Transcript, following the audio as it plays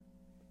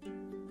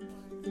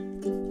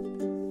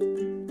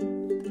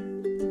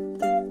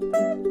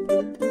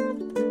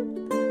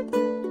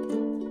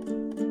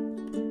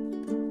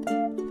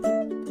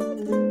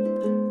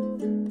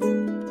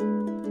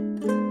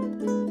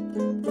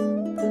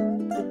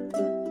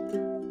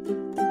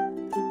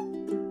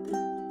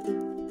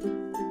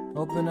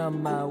Open up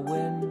my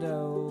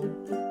window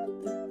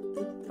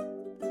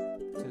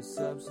to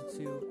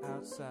substitute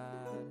outside.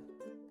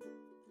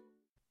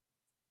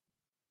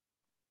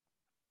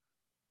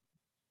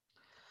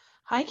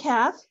 Hi,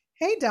 Kath.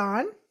 Hey,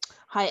 Dawn.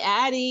 Hi,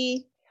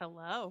 Addie.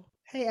 Hello.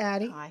 Hey,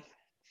 Addie. Hi.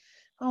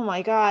 Oh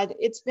my God.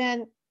 It's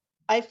been,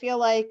 I feel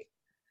like,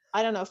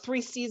 I don't know,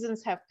 3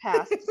 seasons have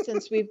passed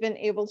since we've been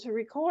able to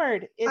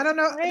record. It's I don't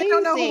know. crazy. They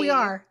don't know who we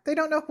are. They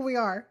don't know who we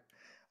are.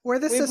 We're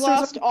the We've sisters.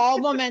 lost all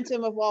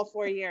momentum of all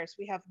 4 years.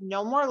 We have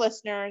no more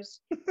listeners.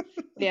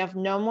 We have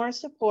no more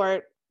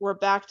support. We're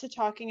back to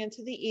talking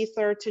into the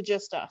ether to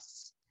just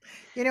us.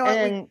 You know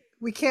what?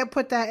 We can't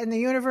put that in the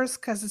universe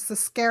because it's the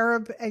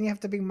scarab and you have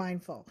to be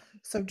mindful.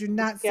 So do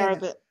not say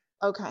that.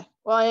 Okay.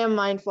 Well, I am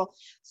mindful.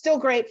 Still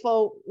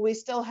grateful. We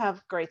still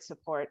have great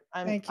support.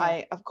 Thank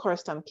you. Of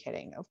course I'm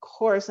kidding. Of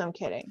course I'm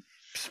kidding.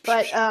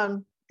 But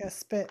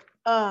spit.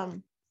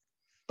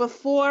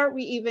 Before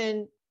we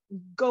even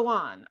go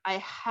on, I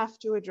have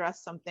to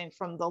address something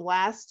from the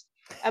last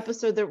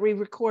episode that we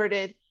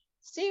recorded.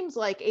 Seems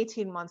like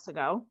 18 months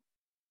ago.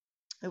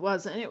 It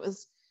wasn't. It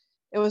was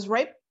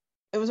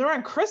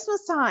around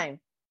Christmas time.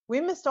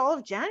 We missed all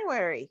of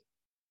January.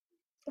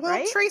 Well,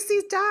 right?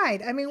 Tracy's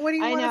died. I mean, what do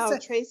you want to say?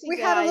 Tracy we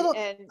died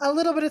had a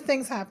little bit of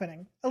things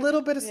happening. A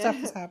little bit of stuff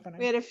was happening.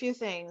 We had a few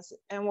things,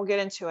 and we'll get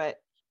into it.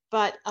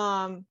 But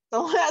the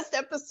last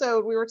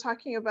episode, we were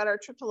talking about our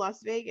trip to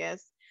Las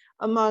Vegas.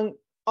 Among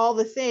all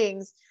the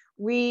things,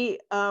 we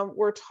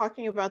were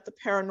talking about the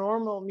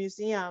Paranormal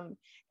Museum,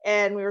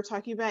 and we were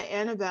talking about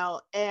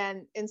Annabelle.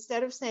 And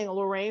instead of saying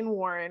Lorraine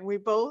Warren, we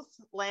both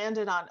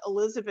landed on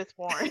Elizabeth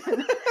Warren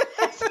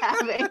as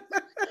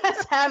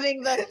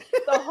having the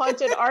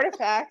haunted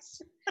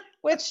artifacts,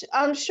 which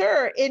I'm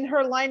sure in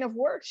her line of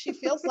work, she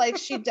feels like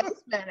she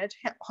does manage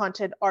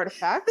haunted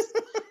artifacts.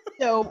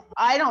 So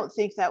I don't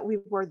think that we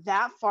were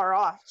that far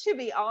off, to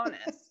be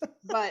honest.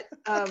 But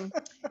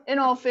in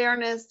all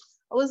fairness,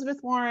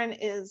 Elizabeth Warren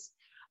is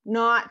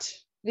not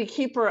the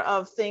keeper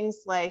of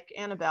things like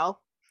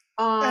Annabelle.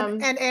 And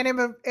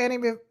Amityville.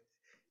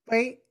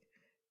 I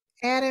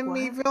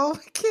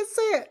can't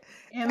say it.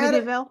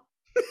 Amityville.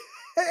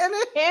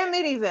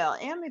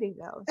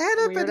 Amityville.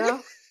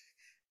 Weirdo.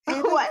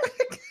 What?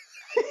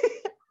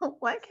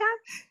 What,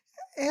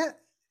 Kat?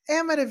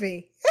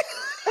 Amityville.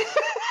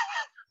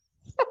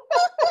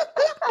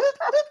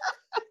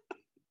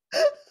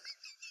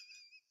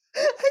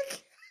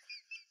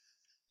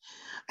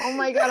 Oh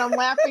my God, I'm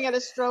laughing at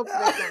a stroke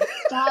victim.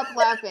 Stop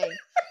laughing.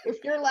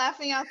 If you're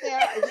laughing out there,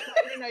 I just want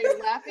you to know you're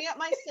laughing at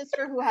my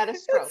sister who had a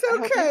stroke. It's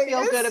okay. I hope you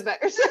feel good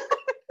about yourself.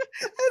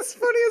 It's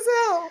funny as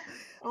hell.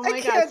 Oh my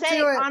God, say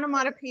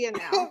onomatopoeia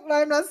now.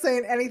 I'm not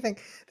saying anything.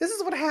 This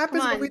is what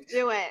happens when we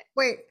do it.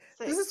 Wait,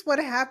 this is what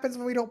happens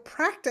when we don't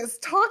practice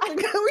talking.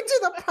 We do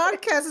the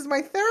podcast as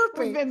my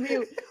therapy.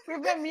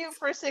 We've been mute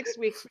for 6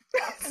 weeks. We've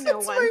talked to no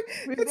one.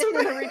 We've been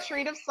in a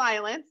retreat of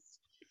silence.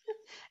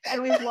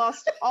 And we've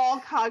lost all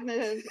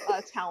cognitive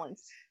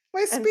talents.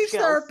 My speech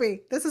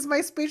therapy. This is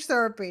my speech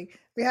therapy.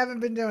 We haven't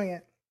been doing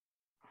it.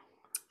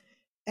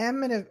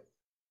 Amityville.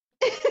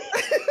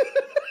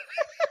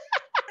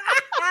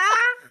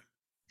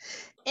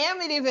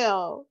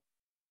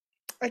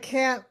 I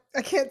can't.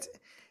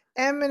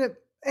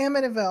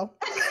 Amityville.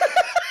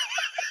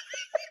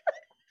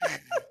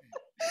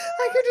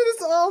 I could do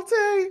this all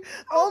day.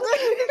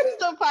 This is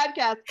no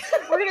podcast.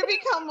 We're gonna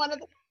become one of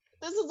the.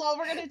 This is all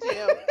we're gonna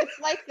do. It's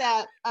like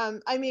that.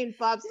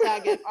 Bob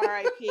Saget,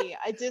 R.I.P.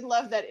 I did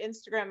love that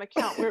Instagram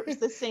account where it was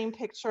the same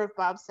picture of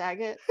Bob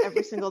Saget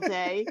every single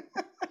day.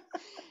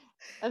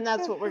 And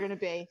that's what we're gonna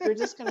be. You're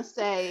just gonna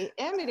say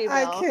Amityville.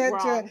 I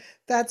can't do it.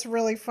 That's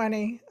really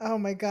funny. Oh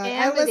my God.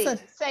 Amity.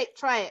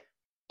 Try it.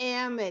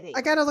 Amity.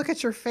 I gotta look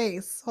at your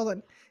face. Hold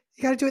on.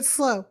 You gotta do it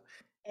slow.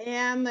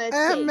 Amity.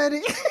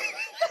 Amity. I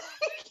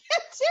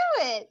can't do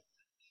it.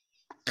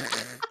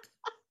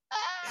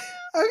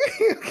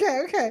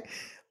 Okay.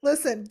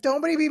 Listen,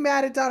 don't be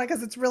mad at Donna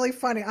because it's really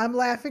funny. I'm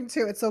laughing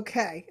too. It's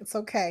okay.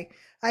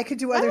 I could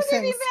do other things. Why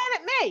would you be mad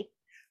at me?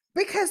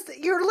 Because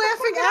you're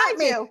laughing at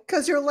me.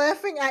 Because you're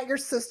laughing at your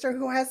sister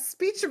who has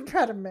speech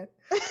impediment.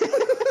 This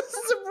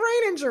is a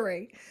brain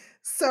injury.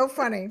 So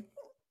funny.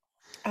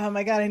 Oh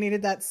my God, I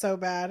needed that so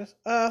bad.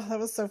 Oh, that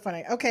was so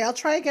funny. Okay, I'll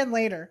try again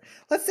later.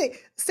 Let's see.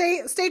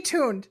 Stay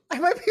tuned. I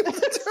might be able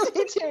to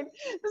stay tuned.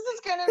 This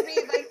is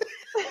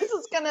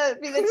gonna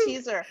be the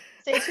teaser.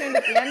 Stay tuned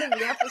at the end of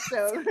the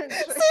episode.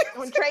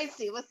 When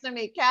Tracy, listen to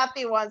me,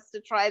 Cathy wants to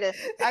try to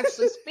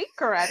actually speak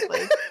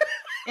correctly.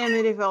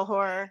 Amityville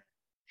Horror.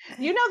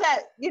 You know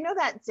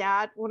that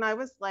dad, when I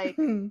was like,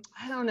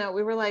 I don't know,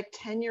 we were like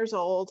 10 years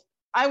old.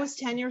 I was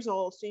 10 years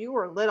old, so you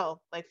were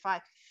little, like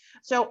 5.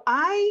 So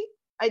I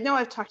know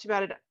I've talked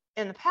about it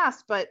in the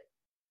past, but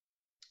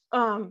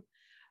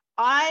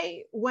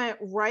I went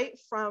right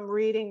from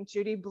reading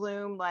Judy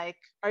Blume, like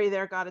Are You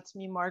There, God, It's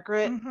Me,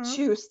 Margaret,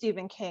 to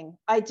Stephen King.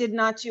 I did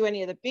not do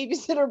any of the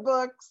babysitter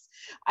books.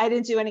 I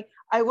didn't do any.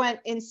 I went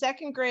in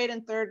 2nd grade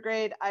and 3rd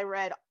grade. I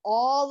read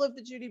all of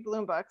the Judy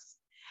Blume books.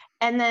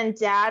 And then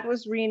Dad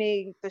was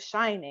reading The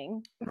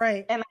Shining.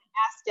 Right. And I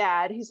asked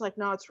Dad, he's like,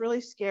 no, it's really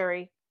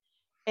scary.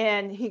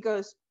 And he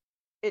goes,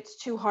 it's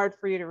too hard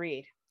for you to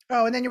read.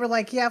 Oh, and then you were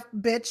like, yeah,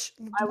 bitch,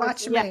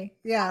 watch me.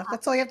 Yeah,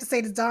 that's all you have to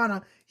say to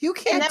Donna. You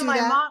can't do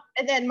that.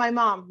 And then my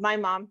mom,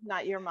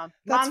 not your mom.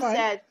 That's mom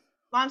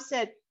fine.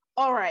 said,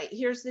 all right,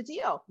 here's the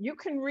deal. You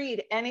can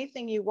read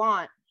anything you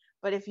want,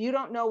 but if you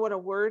don't know what a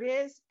word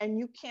is and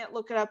you can't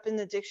look it up in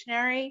the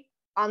dictionary,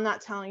 I'm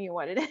not telling you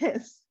what it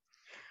is.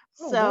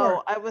 Oh, so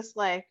Lord. I was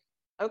like,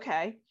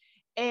 okay.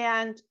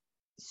 And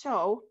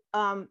so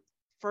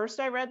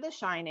first I read The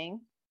Shining,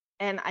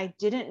 and I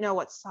didn't know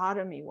what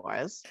sodomy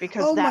was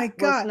because that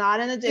was not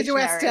in the dictionary. Did you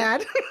ask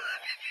Dad?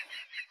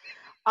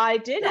 I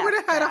did. He would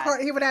have had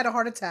a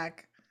heart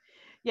attack.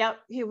 Yep.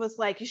 He was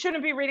like, you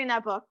shouldn't be reading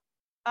that book.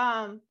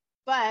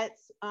 But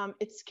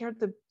it scared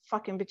the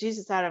fucking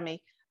bejesus out of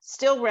me.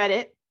 Still read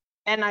it,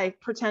 and I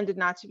pretended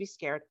not to be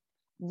scared.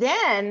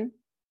 Then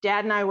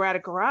Dad and I were at a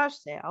garage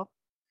sale,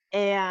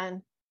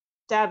 and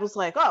Dad was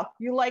like, oh,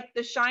 you like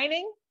The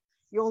Shining?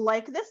 You'll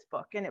like this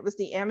book. And it was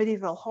the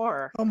Amityville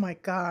Horror. Oh my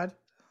God.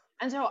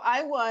 And so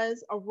I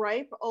was a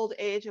ripe old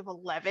age of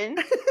 11,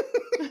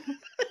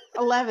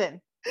 11,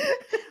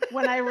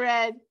 when I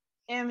read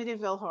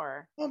Amityville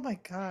Horror. Oh my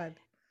God.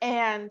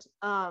 And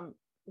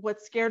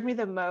what scared me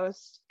the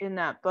most in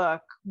that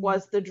book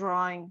was the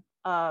drawing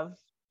of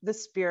the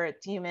spirit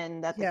demon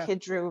that the kid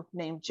drew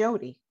named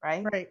Jody,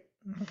 right? Right.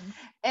 Mm-hmm.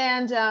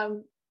 And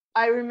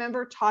I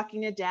remember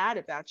talking to Dad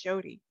about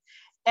Jody.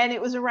 And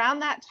it was around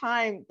that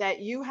time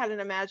that you had an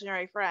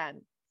imaginary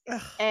friend.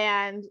 Ugh.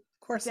 And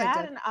of course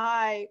Dad and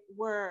I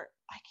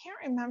can't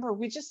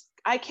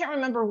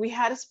remember. We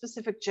had a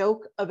specific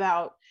joke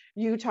about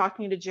you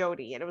talking to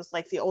Jody. And it was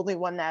like the only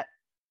one that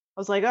I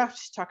was like, oh,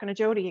 she's talking to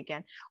Jody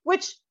again.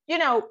 Which,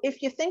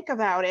 if you think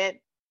about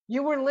it,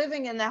 you were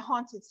living in that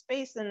haunted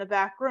space in the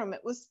back room.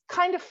 It was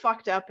kind of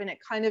fucked up, and it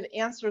kind of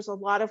answers a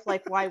lot of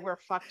like why we're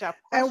fucked up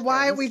questions. And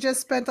why we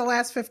just spent the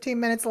last 15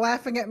 minutes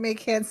laughing at me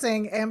can't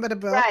sing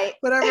Amityville, right?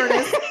 Whatever it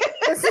is.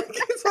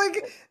 it's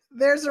like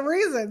there's a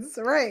reason,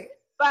 right?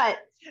 But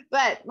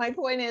my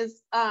point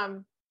is,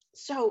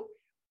 so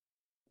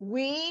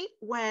we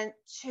went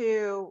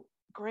to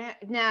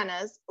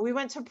Nana's. We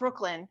went to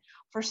Brooklyn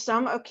for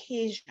some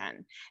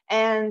occasion,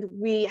 and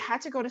we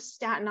had to go to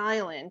Staten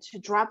Island to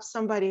drop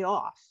somebody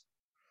off.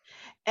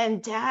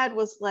 And Dad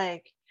was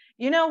like,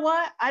 you know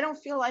what? I don't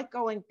feel like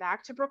going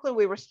back to Brooklyn.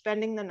 We were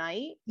spending the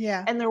night.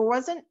 Yeah. And there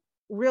wasn't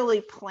really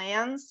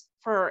plans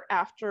for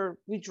after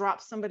we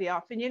dropped somebody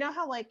off. And you know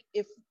how like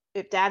if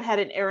Dad had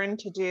an errand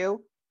to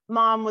do,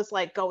 Mom was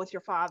like, go with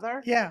your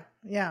father. Yeah.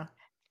 Yeah.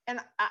 And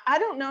I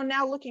don't know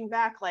now looking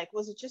back, like,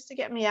 was it just to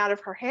get me out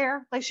of her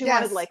hair? Like she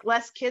wanted like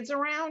less kids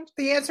around?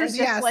 The answer is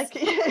yes. Like,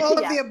 all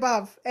of the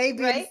above. A,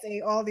 B, and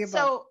C, all the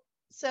above.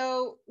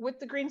 So with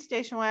the green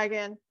station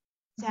wagon,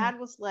 Dad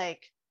was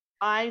like,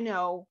 I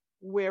know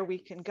where we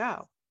can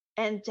go.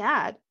 And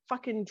Dad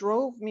fucking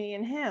drove me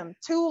and him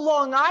to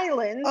Long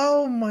Island.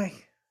 Oh my.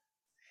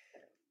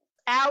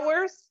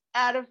 Hours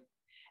out of,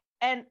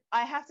 and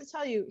I have to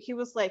tell you, he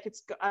was like,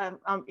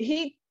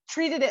 he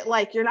treated it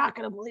like, you're not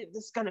going to believe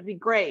this is going to be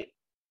great.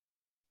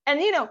 And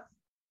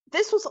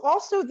this was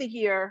also the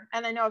year,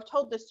 and I know I've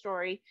told this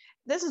story,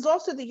 this is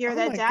also the year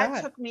that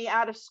Dad took me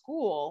out of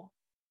school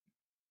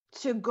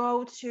to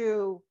go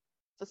to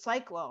the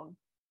Cyclone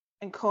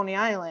in Coney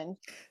Island.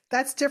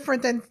 That's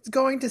different than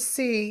going to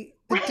see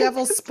the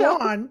devil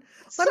spawn.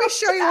 Let me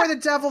show you where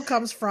the devil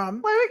comes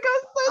from.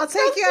 I'll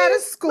take you out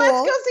of school.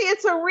 Let's go see.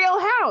 It's a real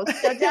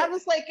house. Dad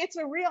was like, it's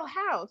a real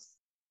house.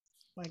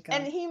 My God.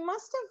 And he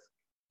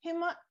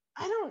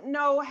I don't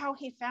know how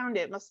he found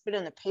it. It must have been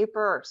in the paper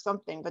or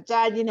something. But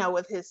Dad,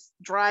 with his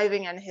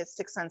driving and his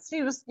sixth sense,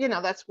 he was,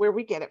 that's where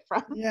we get it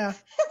from. Yeah.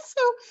 And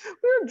so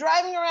we were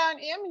driving around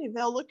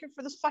Amityville looking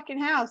for this fucking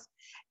house.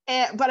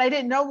 But I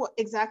didn't know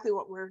exactly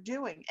what we were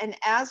doing. And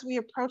as we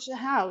approached the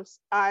house,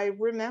 I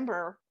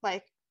remember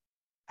like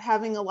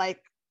having a like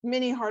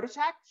mini heart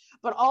attack,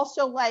 but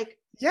also like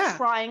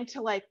trying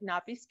to like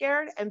not be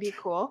scared and be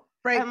cool.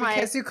 Right. And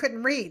because you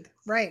couldn't read.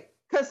 Right.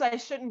 Because I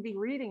shouldn't be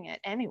reading it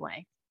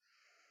anyway.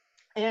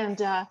 And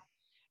Dad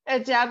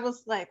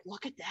was like,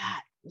 look at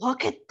that.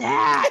 Look at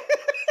that.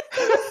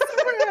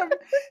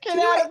 Get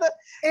out of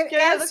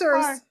the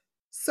car.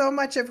 So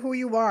much of who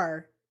you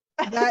are.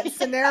 That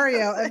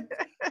scenario of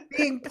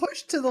being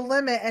pushed to the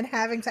limit and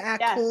having to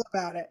act cool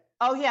about it.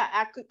 Oh yeah,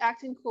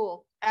 acting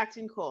cool.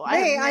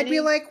 Hey, I'd be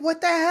like, what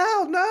the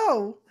hell?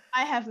 No.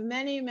 I have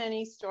many,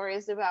 many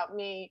stories about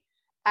me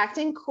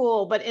acting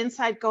cool, but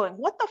inside going,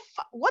 what the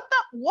fuck? What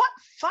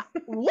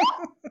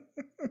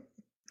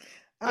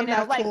I'm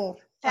not like, cool.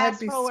 I'd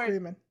be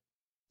screaming.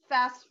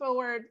 Fast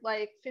forward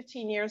like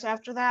 15 years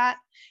after that,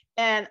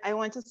 and I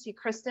went to see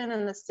Kristen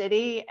in the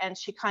city, and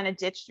she kind of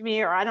ditched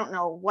me, or I don't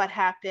know what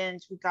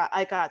happened.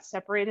 I got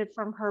separated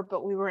from her,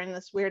 but we were in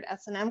this weird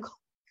S&M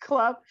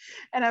club,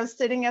 and I was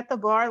sitting at the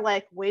bar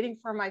like waiting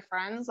for my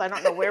friends. I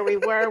don't know where we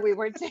were. We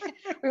went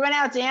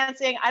out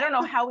dancing. I don't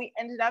know how we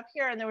ended up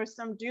here, and there was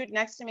some dude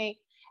next to me,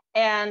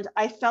 And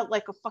I felt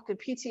like a fucking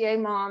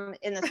PTA mom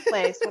in this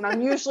place when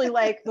I'm usually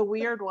like the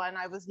weird one.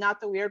 I was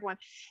not the weird one.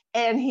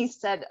 And he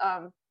said,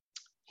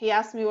 he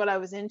asked me what I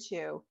was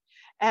into.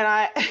 And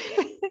I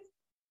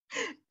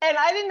and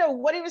I didn't know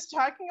what he was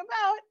talking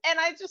about. And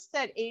I just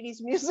said 80s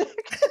music.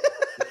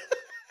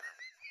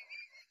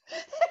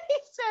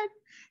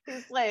 He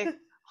was like,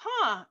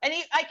 huh. And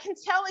I can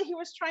tell that he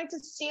was trying to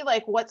see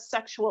like what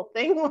sexual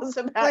thing was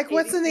about. Like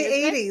what's in the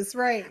music. 80s,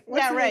 right?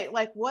 Right.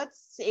 Like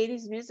what's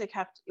 80s music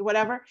have to,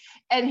 whatever.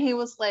 And he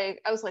was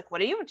like, I was like,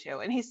 what are you into?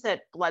 And he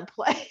said, blood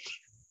plague.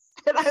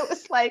 And I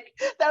was like,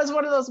 that was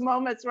one of those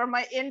moments where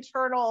my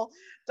internal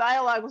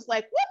dialogue was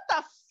like, what the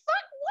fuck?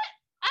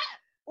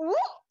 What?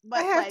 But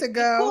I have like, to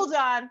go.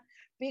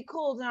 Be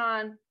cool,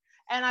 Don.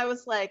 And I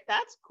was like,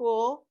 that's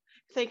cool.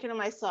 Thinking to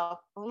myself,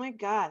 oh my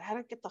God, how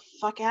to get the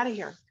fuck out of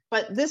here.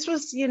 But this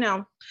was,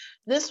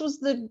 this was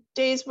the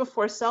days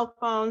before cell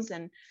phones.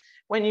 And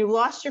when you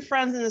lost your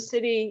friends in the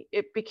city,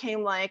 it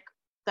became like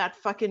that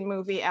fucking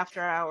movie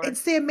After Hours.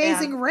 It's The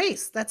Amazing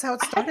Race. That's how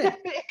it started.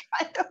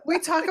 We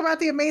talk about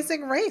The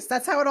Amazing Race.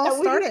 That's how it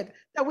all started.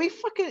 How do we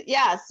figure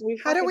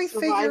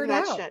it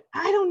out? Shit.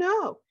 I don't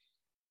know.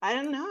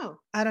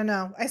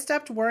 I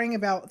stopped worrying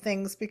about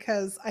things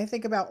because I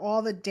think about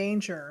all the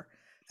danger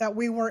that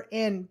we were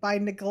in by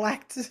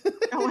neglect.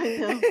 Oh, I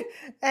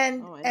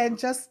know. and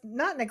just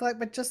not neglect,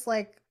 but just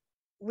like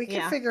we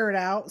can figure it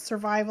out,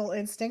 survival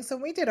instincts,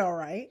 and we did all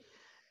right.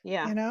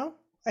 Yeah.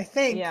 I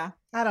think. Yeah.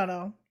 I don't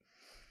know.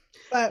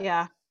 But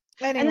yeah.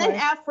 Anyway. And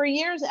then for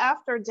years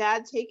after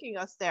Dad taking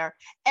us there,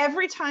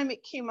 every time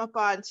it came up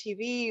on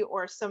TV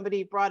or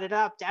somebody brought it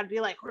up, Dad would be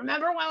like,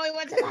 remember when we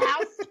went to the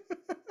house?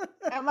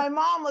 And my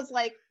mom was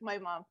like,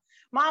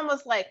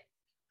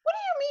 what do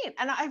you mean?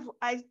 And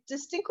I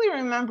distinctly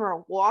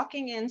remember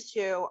walking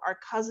into our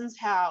cousin's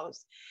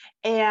house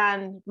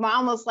and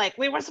Mom was like,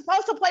 we were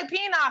supposed to play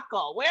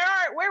pinochle. Where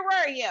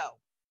were you?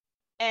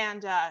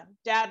 And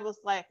Dad was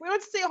like, we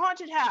went to see a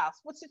haunted house.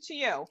 What's it to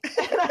you?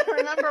 And I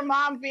remember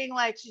Mom being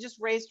like, she just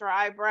raised her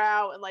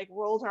eyebrow and like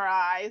rolled her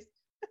eyes.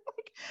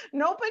 Like,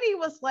 nobody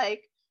was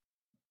like,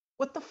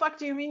 what the fuck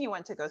do you mean you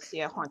went to go see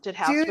a haunted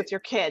house with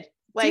your kid?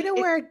 Like, do you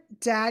know where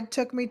Dad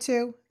took me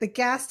to? The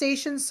gas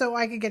station so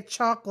I could get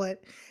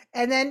chocolate.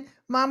 And then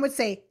Mom would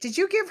say, did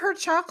you give her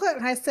chocolate?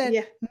 And I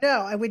said, no,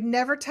 I would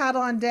never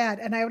tattle on Dad.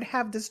 And I would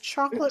have this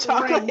chocolate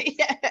ring.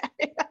 Yeah.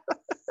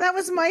 That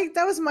was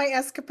my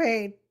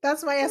escapade.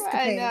 That's my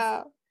escapade. I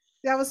know.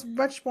 That was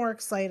much more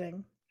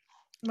exciting.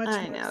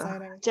 Exciting.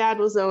 Dad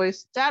was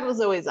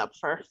always up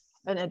for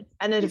an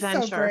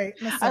adventure. So great.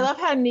 I love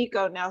how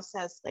Nico now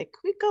says, like,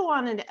 can we go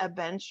on an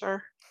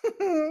adventure?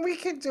 We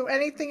can do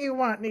anything you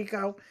want,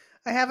 Nico.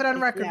 I have it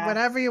on record. Yes.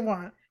 Whatever you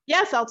want.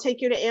 Yes, I'll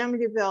take you to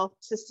Amityville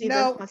to see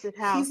the haunted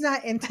house. He's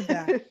not into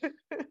that.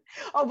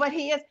 Oh, but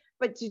he is.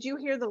 But did you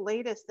hear the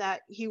latest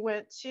that he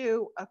went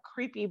to a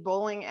creepy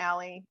bowling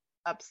alley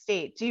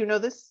upstate? Do you know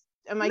this?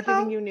 Am I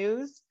giving you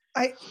news?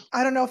 I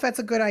don't know if that's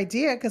a good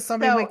idea because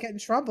somebody might get in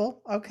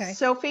trouble. Okay.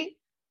 Sophie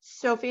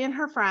and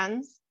her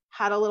friends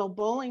had a little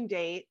bowling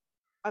date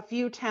a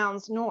few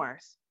towns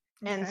north.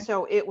 Okay. And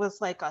so it was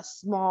like a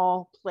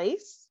small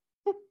place.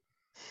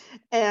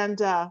 And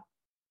now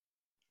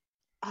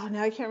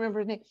I can't remember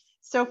her name.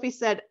 Sophie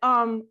said,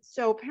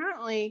 so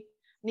apparently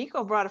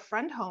Nico brought a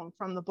friend home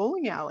from the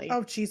bowling alley.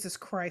 Oh, Jesus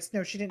Christ.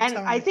 No, she didn't tell me.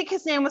 And I think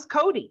his name was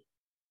Cody.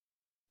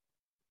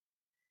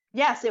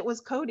 Yes, it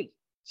was Cody.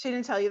 She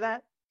didn't tell you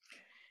that?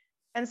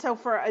 And so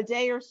for a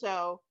day or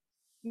so,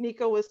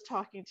 Nico was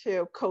talking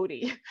to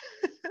Cody.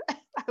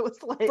 I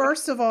was like,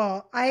 first of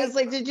all, I was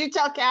like, did you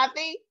tell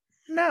Cathy?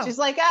 No. She's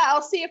like,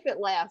 I'll see if it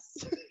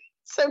lasts.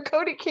 So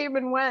Cody came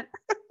and went.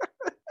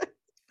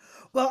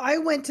 Well, I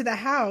went to the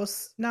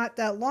house not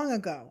that long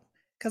ago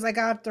because I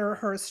got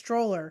her a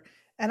stroller.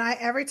 And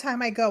every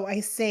time I go, I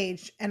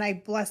sage and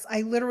I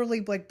literally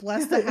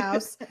bless the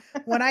house.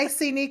 When I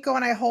see Nico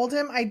and I hold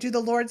him, I do the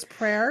Lord's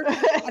Prayer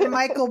and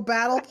Michael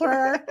Battle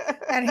Prayer.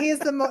 And he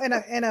is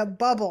in a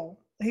bubble.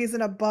 He's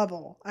in a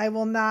bubble. I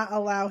will not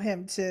allow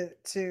him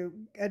to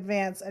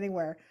advance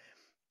anywhere.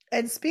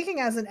 And speaking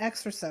as an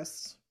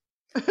exorcist,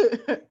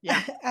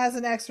 as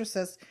an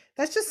exorcist,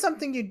 that's just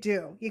something you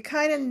do. You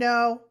kind of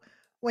know.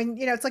 When,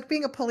 it's like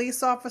being a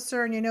police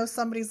officer and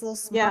somebody's a little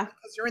smart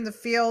because you're in the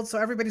field, so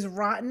everybody's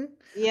rotten.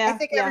 Yeah. I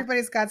think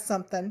everybody's got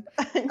something.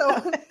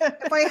 So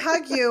if I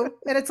hug you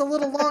and it's a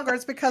little longer,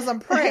 it's because I'm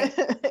praying.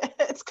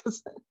 It's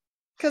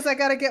because I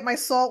got to get my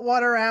salt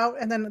water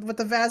out and then with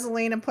the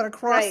Vaseline and put a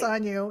cross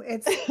on you.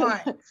 It's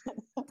fine.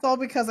 It's all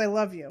because I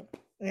love you,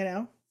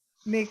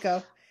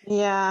 Nico.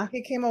 Yeah.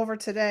 He came over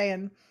today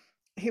and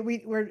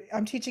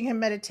I'm teaching him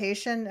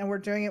meditation and we're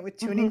doing it with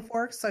tuning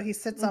forks. So he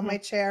sits on my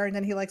chair and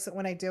then he likes it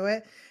when I do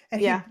it.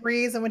 And he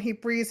breathes. And when he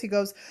breathes, he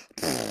goes,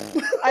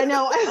 I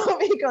know.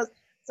 He goes,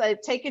 so I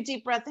take a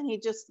deep breath and he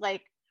just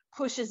like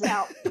pushes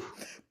out.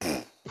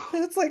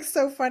 It's like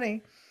so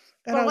funny.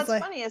 And but what's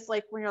funny is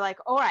like when you're like,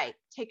 all right,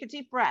 take a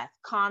deep breath,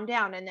 calm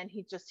down. And then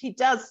he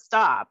does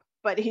stop,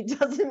 but he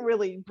doesn't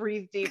really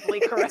breathe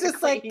deeply correctly.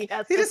 Just like, he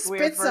just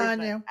spits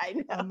on you. I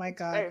know. Oh my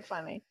God. Very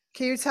funny.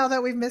 Can you tell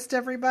that we've missed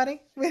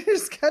everybody? We're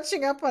just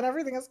catching up on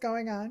everything that's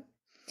going on.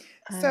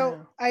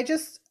 So I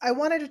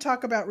wanted to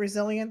talk about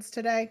resilience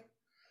today.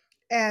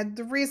 And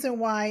the reason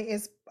why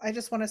is I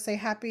just want to say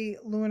happy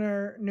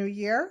Lunar New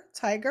Year,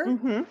 Tiger.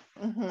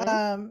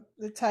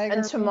 The Tiger.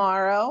 And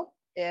tomorrow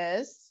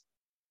is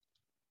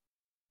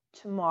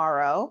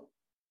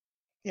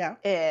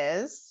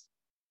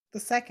the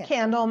second.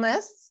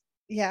 Candlemas.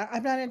 Yeah,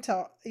 I'm not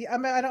into.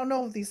 I don't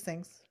know these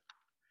things.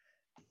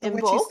 The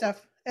witchy Invoke.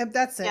 stuff. And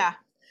that's it. Yeah.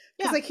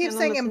 Because they keep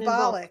saying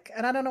embolic,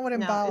 and I don't know what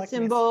embolic No, it's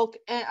means. Invoke.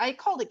 And I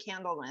called it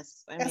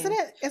Candlemas.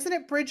 Isn't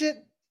it Bridget?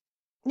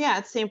 Yeah,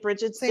 it's St.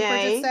 Bridget's Day. St.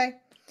 Bridget's Day.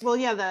 Well,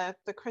 yeah,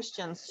 the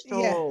Christians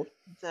stole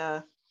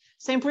the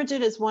St.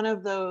 Bridget is one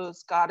of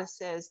those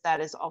goddesses that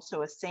is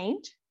also a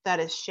saint that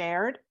is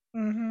shared.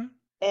 Mm-hmm.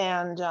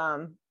 And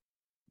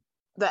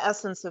the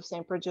essence of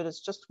St. Bridget is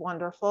just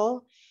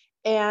wonderful.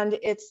 And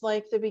it's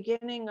like the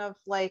beginning of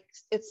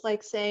it's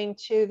like saying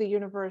to the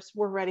universe,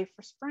 we're ready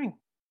for spring.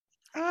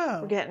 Oh.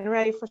 We're getting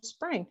ready for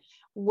spring.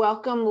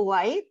 Welcome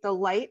light. The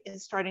light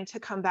is starting to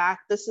come back.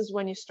 This is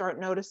when you start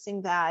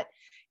noticing that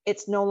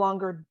it's no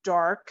longer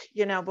dark,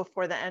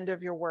 before the end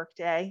of your work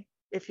day,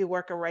 if you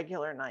work a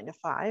regular 9 to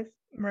 5.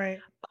 Right.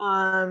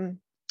 And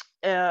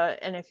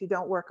if you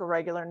don't work a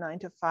regular 9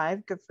 to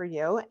 5, good for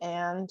you.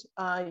 And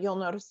you'll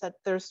notice that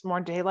there's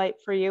more daylight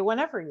for you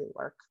whenever you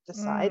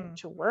decide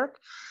to work.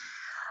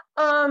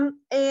 And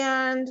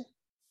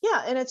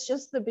it's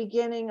just the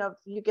beginning of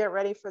you get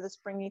ready for the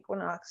spring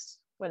equinox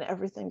when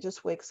everything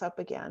just wakes up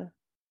again.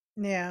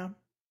 Yeah,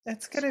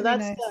 that's gonna be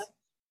nice.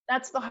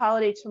 That's the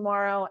holiday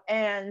tomorrow,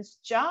 and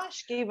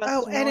Josh gave us.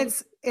 Oh, and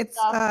it's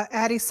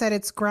Addie said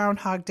it's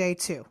Groundhog Day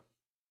too.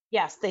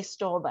 Yes, they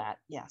stole that.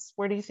 Yes,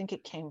 where do you think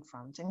it came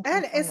from?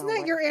 And isn't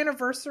that your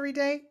anniversary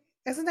day?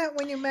 Isn't that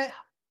when you met?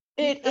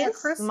 It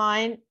is Chris?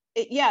 mine.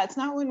 It's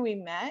not when we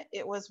met.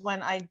 It was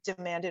when I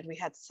demanded we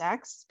had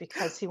sex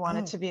because he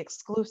wanted to be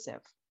exclusive.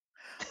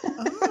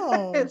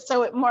 Oh,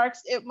 so it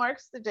marks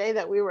the day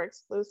that we were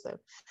exclusive.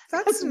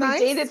 That's nice.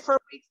 We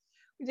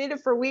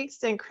dated for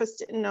weeks, and Chris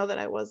didn't know that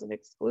I wasn't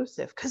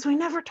exclusive because we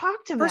never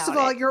talked about it. First of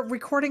all, you're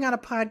recording on a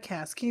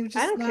podcast. Can you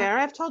just? I don't care.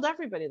 I've told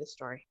everybody the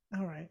story.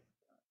 All right.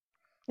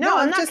 No,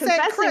 I'm not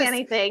confessing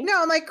anything.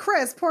 No, I'm like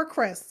Chris. Poor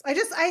Chris. I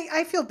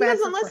feel bad.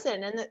 He doesn't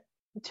listen, and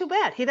too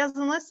bad he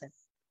doesn't listen.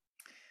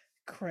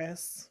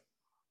 Chris.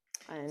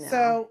 I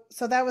know.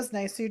 So that was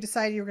nice. So you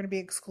decided you were going to be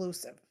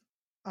exclusive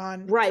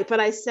on. Right, but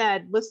I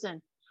said,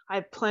 listen, I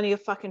have plenty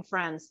of fucking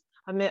friends.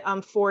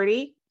 I'm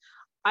 40.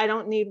 I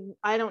don't need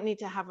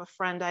to have a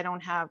friend I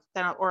don't have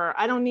or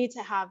I don't need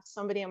to have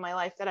somebody in my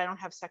life that I don't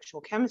have sexual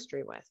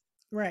chemistry with.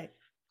 Right.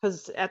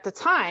 Because at the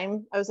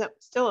time I was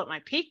still at my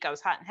peak. I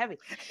was hot and heavy,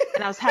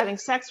 and I was having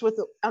sex with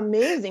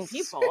amazing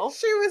people.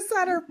 She was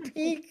at her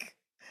peak.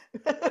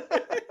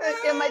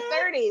 In my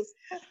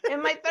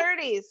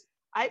 30s,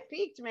 I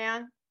peaked,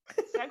 man.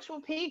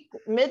 Sexual peak,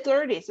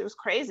 mid-30s. It was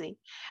crazy,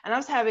 and I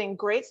was having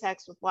great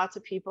sex with lots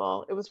of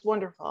people. It was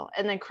wonderful.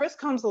 And then Chris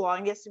comes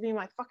along, gets to be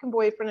my fucking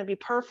boyfriend and be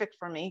perfect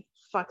for me,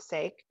 fuck's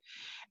sake.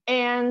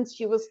 And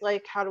he was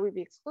like, how do we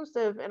be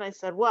exclusive? And I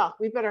said, well,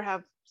 we better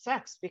have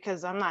sex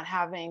because I'm not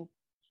having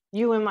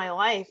you in my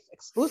life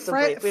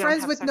exclusively.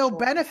 Friends with no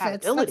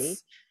benefits.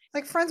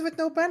 Like friends with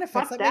no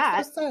benefits. Fuck that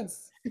makes no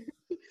sense.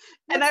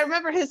 And I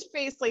remember his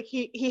face, like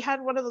he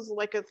had one of those,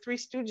 like a Three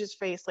Stooges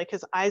face, like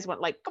his eyes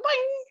went like,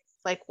 ka-boing!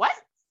 Like, what?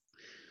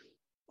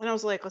 And I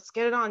was like, let's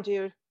get it on,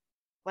 dude.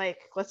 Like,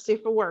 let's see if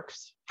it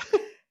works.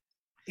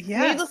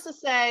 Yeah. Needless to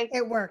say,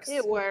 it works.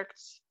 It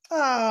worked.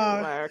 Oh,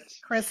 it worked.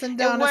 Chris and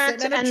Donna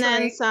sitting in a tree.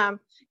 Then some.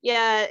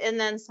 Yeah, and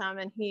then some.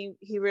 And he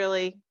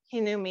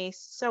knew me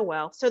so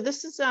well. So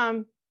this is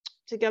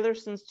together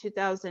since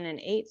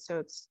 2008. So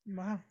it's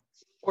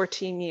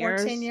 14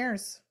 years. 14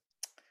 years.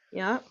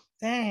 Yeah.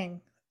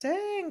 Dang,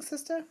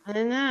 sister.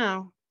 I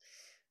know.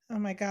 Oh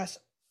my gosh.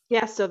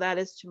 Yeah, so that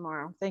is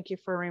tomorrow. Thank you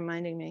for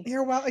reminding me.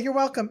 You're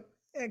welcome.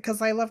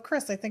 Because I love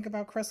Chris. I think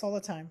about Chris all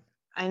the time.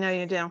 I know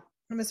you do.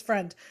 I'm his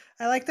friend.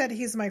 I like that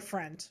he's my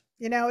friend.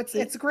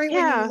 It's great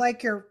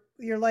when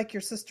you're like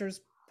your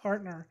sister's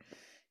partner.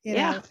 You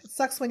know, it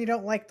sucks when you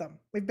don't like them.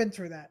 We've been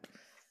through that.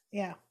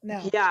 Yeah.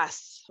 No.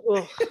 Yes.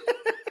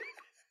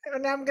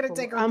 Now I'm gonna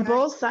take her on back.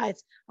 both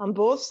sides. On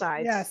both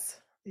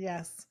sides.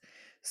 Yes.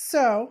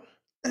 So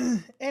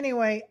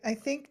anyway, I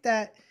think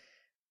that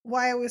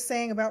why I was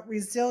saying about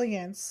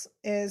resilience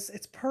is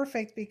it's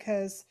perfect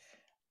because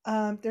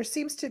there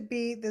seems to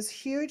be this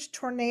huge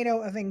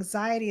tornado of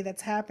anxiety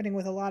that's happening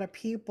with a lot of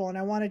people, and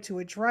I wanted to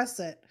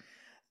address it.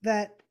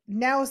 That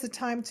now is the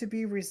time to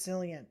be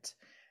resilient.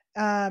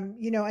 I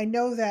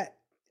know that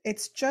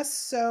it's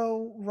just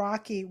so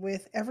rocky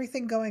with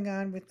everything going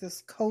on with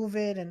this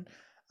COVID and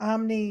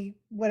Omni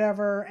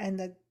whatever,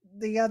 and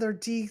the other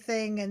D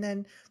thing, and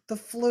then the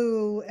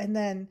flu, and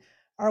then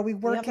are we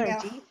working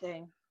out? D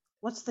thing.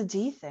 What's the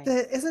D thing?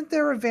 Isn't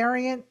there a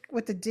variant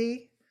with the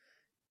D?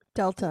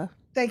 Delta.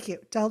 Thank you.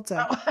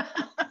 Delta. Oh.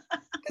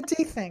 The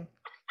D thing.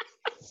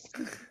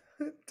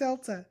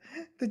 Delta.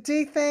 The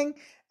D thing.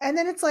 And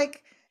then it's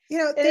like,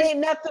 it ain't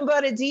nothing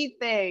but a D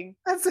thing.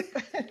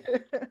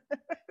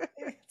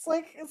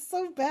 it's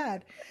so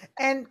bad.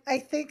 And I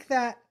think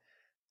that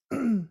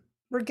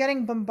we're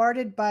getting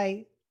bombarded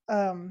by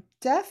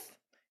death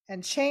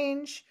and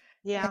change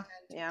and Yeah.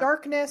 Yeah.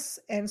 darkness.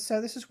 And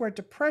so this is where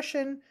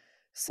depression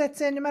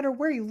sets in, no matter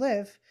where you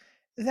live,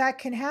 that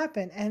can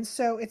happen. And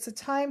so it's a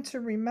time to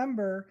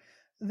remember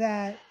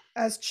that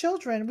as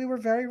children, we were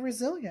very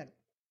resilient.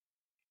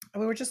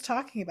 And we were just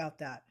talking about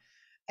that.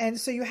 And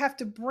so you have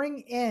to bring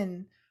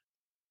in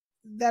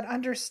that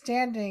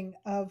understanding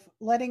of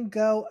letting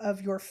go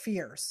of your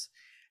fears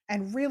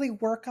and really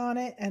work on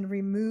it and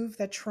remove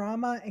the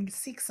trauma and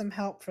seek some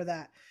help for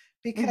that,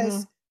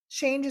 because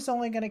change is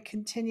only going to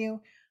continue.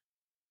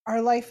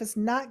 Our life is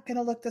not going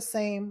to look the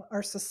same.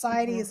 Our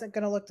society isn't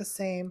going to look the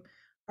same.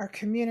 Our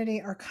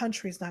community, our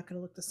country is not going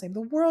to look the same.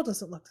 The world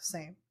doesn't look the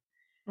same.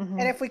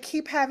 And if we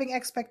keep having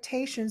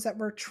expectations that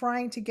we're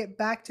trying to get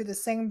back to the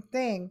same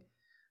thing,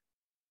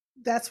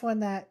 that's when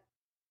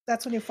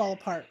you fall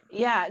apart.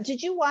 Yeah.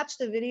 Did you watch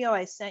the video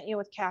I sent you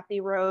with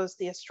Kathy Rose,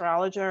 the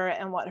astrologer,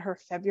 and what her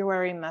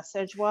February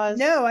message was?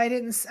 No, I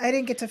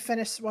didn't get to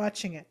finish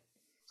watching it.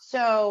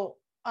 So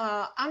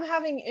I'm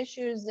having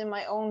issues in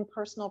my own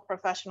personal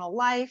professional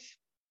life.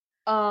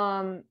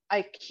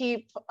 I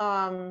keep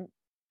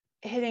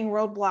hitting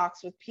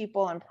roadblocks with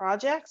people and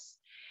projects.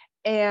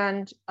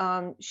 And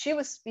she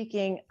was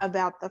speaking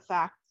about the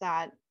fact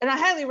that, and I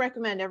highly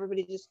recommend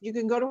everybody you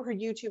can go to her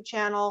YouTube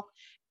channel,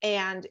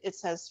 and it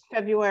says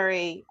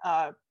February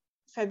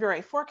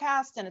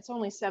forecast, and it's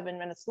only 7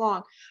 minutes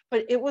long.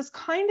 But it was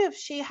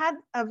she had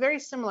a very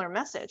similar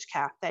message,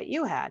 Kath, that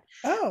you had,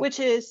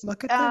 which is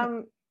look at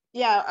that.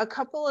 Yeah, a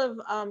couple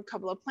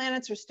of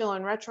planets are still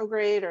in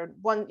retrograde, or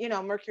one,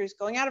 Mercury's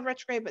going out of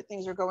retrograde, but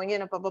things are going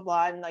in, and blah blah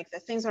blah, and like the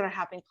things that are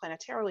happening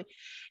planetarily,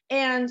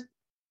 and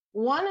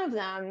one of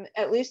them,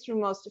 at least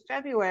through most of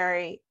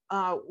February,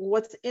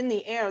 what's in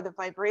the air, the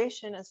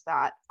vibration is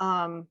that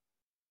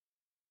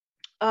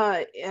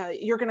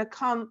you're going to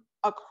come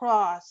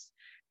across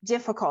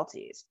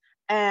difficulties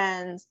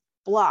and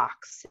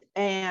blocks,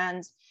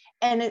 and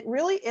it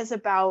really is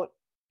about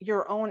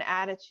your own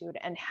attitude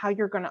and how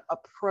you're going to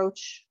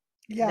approach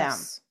them.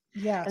 Yes.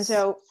 And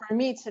so for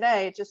me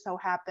today, it just so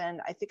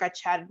happened, I think I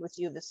chatted with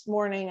you this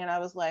morning, and I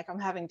was like, I'm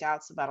having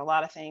doubts about a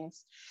lot of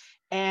things,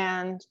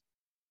 and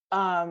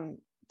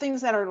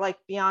things that are like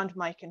beyond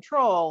my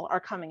control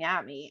are coming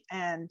at me,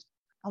 and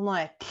I'm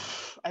like,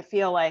 I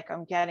feel like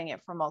I'm getting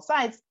it from all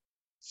sides.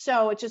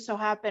 So it just so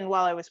happened,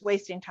 while I was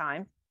wasting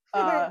time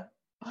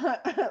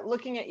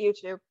looking at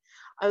YouTube,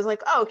 I was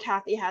like, oh,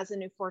 Kathy has a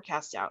new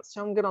forecast out,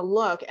 so I'm gonna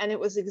look. And it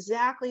was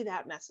exactly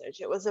that message.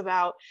 It was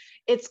about,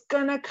 it's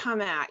gonna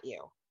come at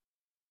you,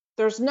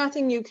 there's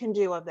nothing you can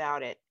do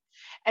about it.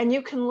 And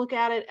you can look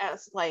at it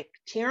as like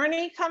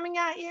tyranny coming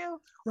at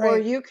you, or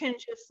you can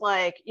just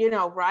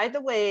ride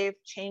the wave,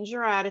 change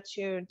your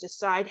attitude,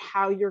 decide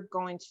how you're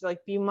going to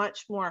be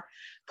much more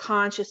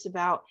conscious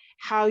about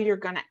how you're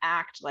going to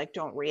act. Like,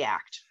 don't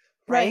react.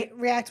 Right.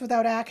 React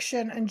without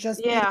action and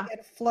just be in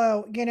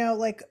flow.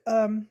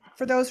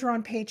 For those who are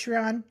on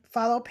Patreon,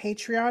 follow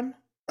Patreon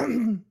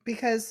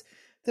because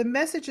the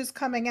message is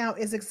coming out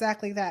is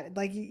exactly that.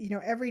 Like,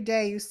 every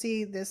day you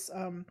see this,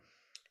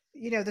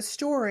 the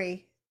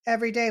story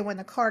every day when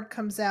the card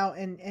comes out,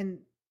 and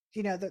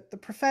the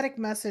prophetic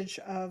message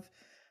of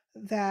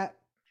that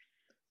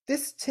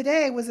this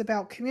today was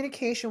about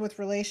communication with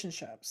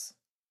relationships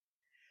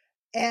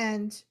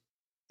and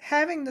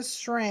having the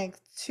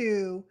strength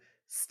to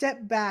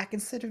step back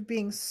instead of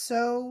being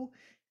so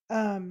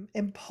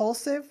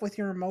impulsive with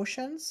your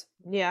emotions.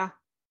 Yeah.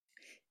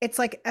 It's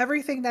like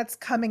everything that's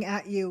coming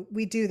at you,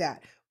 we do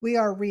that. We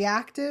are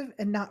reactive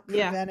and not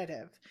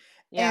preventative.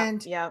 Yeah.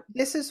 And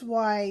this is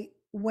why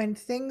when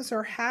things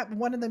are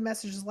one of the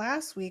messages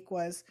last week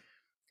was,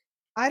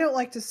 I don't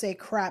like to say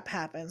crap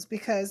happens,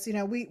 because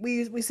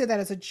we say that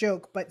as a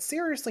joke, but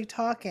seriously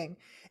talking,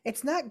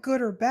 it's not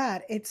good or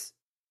bad. It's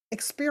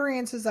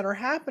experiences that are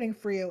happening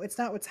for you. It's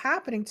not what's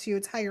happening to you,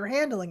 it's how you're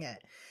handling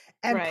it.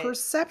 And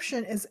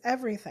perception is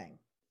everything.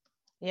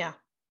 Yeah.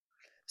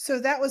 So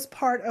that was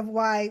part of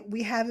why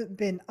we haven't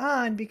been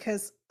on,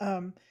 because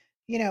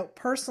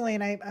personally,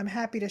 and I'm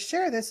happy to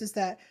share this, is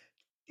that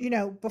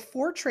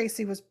before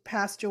Tracy was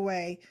passed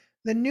away,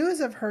 the news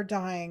of her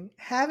dying,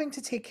 having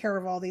to take care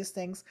of all these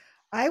things,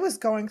 I was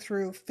going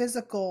through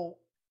physical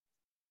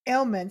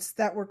ailments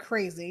that were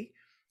crazy,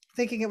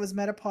 thinking it was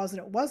menopause, and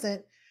it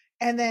wasn't.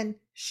 And then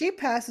she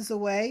passes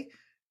away.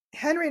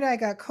 Henry and I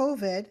got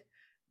COVID.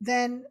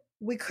 Then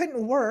we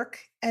couldn't work.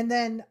 And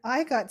then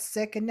I got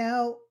sick, and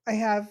now I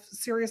have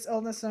serious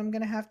illness, and I'm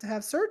going to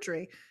have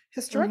surgery,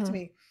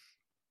 hysterectomy.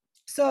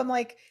 So I'm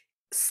like,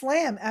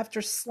 slam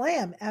after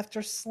slam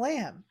after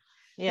slam.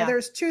 Yeah. Now,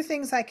 there's two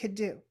things I could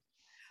do.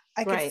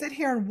 I could sit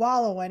here and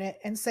wallow in it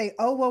and say,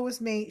 oh, woe is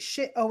me.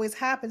 Shit always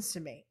happens to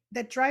me.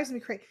 That drives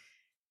me crazy.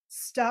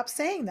 Stop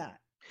saying that.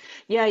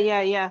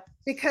 Yeah.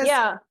 Because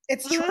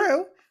it's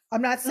true.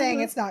 I'm not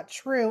saying it's not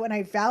true, and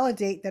I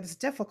validate that it's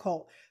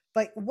difficult,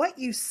 but what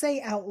you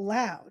say out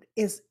loud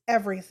is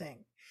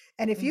everything.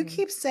 And if you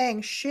keep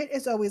saying shit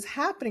is always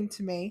happening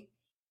to me,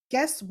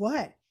 guess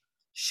what?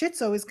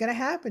 shit's always going to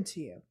happen to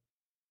you.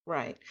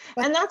 Right.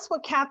 But And that's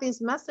what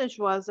Cathy's message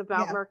was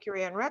about yeah,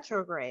 Mercury in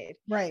retrograde.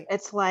 right.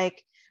 It's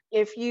like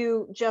if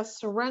you just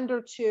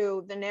surrender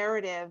to the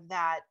narrative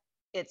that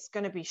it's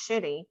going to be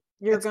shitty,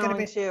 It's going to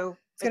be it's going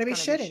to be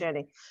shitty.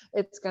 shitty.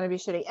 It's going to be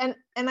shitty.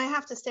 And I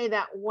have to say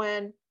that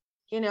when,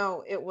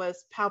 it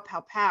was pow,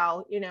 pow,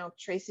 pow,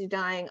 Tracy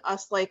dying,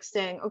 us like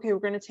saying, okay, we're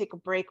going to take a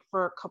break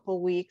for a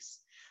couple weeks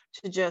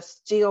to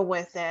just deal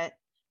with it.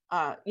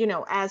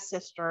 As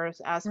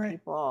sisters, as Right.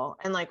 people,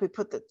 and like we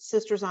put the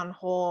sisters on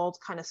hold,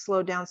 kind of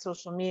slowed down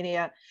social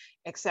media,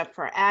 except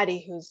for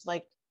Addie, who's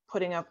like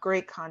putting up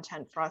great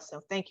content for us.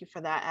 So thank you for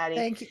that, Addie.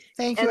 Thank you.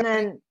 Thank you. And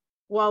then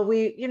while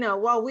we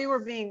were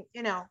being,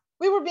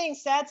 we were being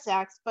sad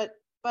sacks, but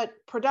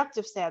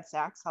productive sad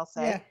sacks, I'll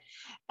say. Yeah.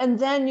 And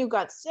then you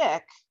got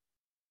sick,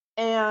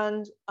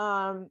 and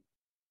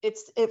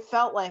it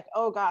felt like,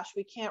 oh gosh,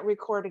 we can't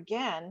record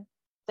again.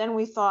 Then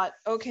we thought,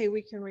 okay,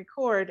 we can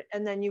record.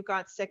 And then you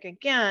got sick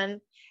again.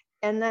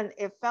 And then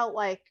it felt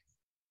like,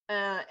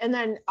 and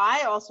then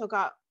I also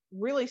got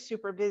really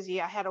super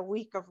busy. I had a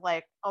week of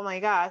like, oh my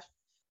gosh.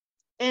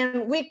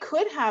 And we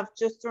could have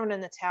just thrown in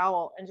the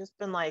towel and just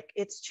been like,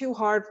 it's too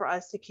hard for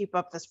us to keep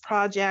up this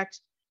project.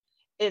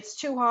 It's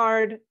too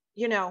hard,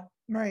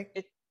 Right.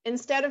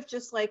 Instead of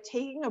just like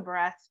taking a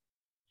breath,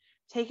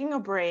 taking a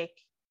break,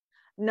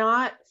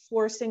 not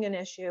forcing an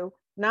issue,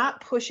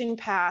 not pushing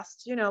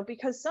past,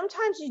 because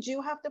sometimes you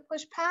do have to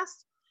push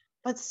past,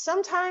 but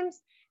sometimes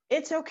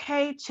it's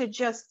okay to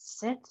just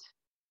sit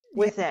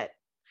with it.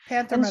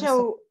 Panther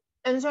medicine.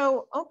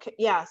 So, okay,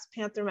 yes,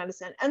 Panther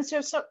medicine. And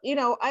so,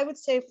 I would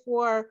say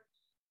for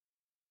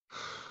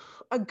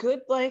a good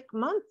like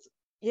month,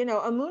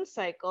 a moon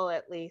cycle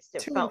at least,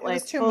 it felt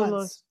like 2 full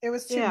months. moon. It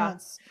was 2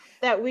 months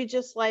that we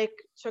just like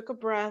took a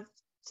breath,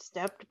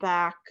 stepped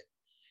back,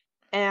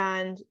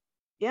 and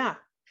yeah.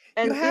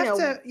 And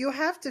you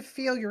have to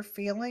feel your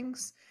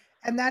feelings,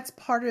 and that's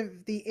part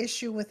of the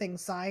issue with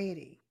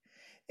anxiety,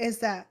 is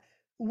that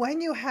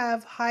when you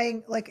have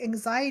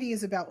anxiety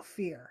is about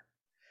fear.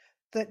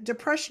 The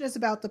depression is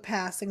about the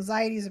past,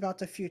 anxiety is about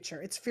the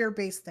future. It's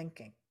fear-based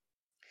thinking.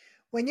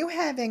 When you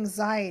have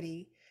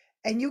anxiety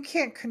and you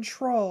can't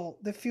control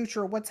the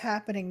future, what's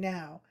happening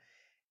now,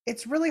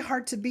 it's really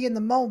hard to be in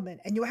the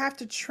moment, and you have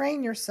to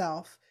train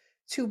yourself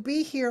to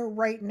be here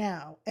right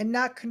now and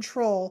not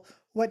control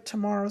what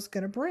tomorrow's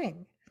going to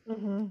bring.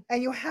 Mm-hmm.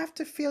 And you have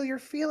to feel your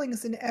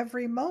feelings in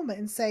every moment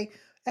and say,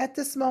 at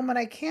this moment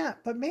I can't,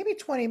 but maybe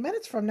 20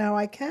 minutes from now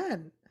I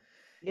can.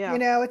 Yeah.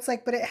 It's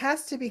like, but it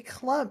has to be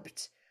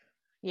clumped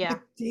with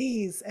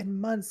days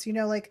and months,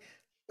 like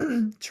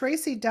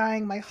Tracy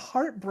dying, my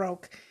heart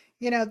broke,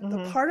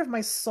 the part of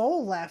my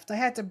soul left. I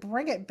had to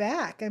bring it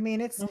back. I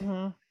mean, it's,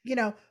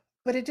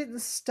 but it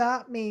didn't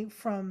stop me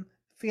from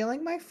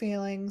feeling my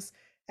feelings,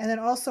 and then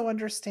also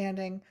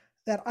understanding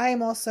that I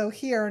am also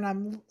here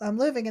and I'm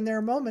living, and there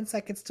are moments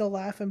I could still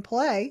laugh and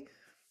play.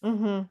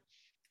 Mm-hmm.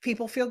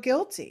 People feel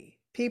guilty.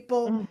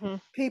 People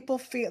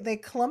feel they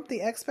clump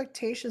the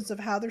expectations of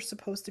how they're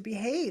supposed to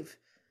behave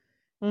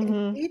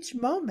in each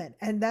moment.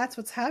 And that's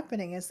what's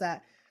happening, is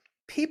that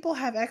people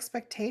have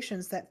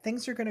expectations that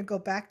things are going to go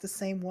back the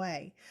same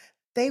way.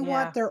 They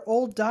want their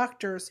old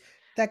doctors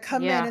that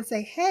come in and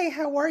say, hey,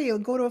 how are you?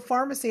 And go to a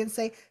pharmacy and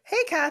say,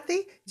 hey,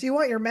 Cathy, do you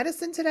want your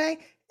medicine today?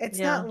 It's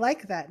not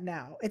like that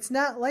now. It's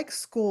not like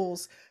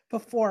schools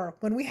before,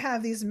 when we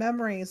have these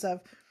memories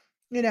of,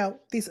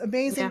 these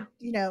amazing,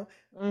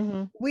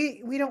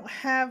 we don't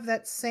have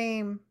that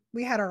same,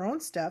 we had our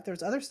own stuff.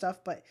 There's other stuff,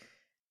 but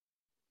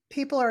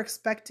people are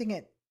expecting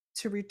it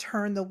to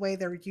return the way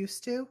they're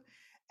used to.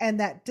 And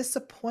that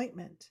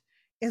disappointment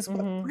is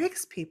what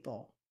breaks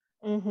people.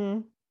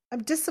 I'm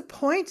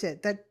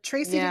disappointed that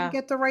Tracy didn't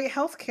get the right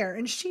health care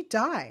and she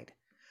died.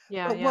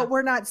 But what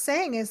we're not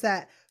saying is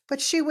that, but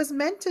she was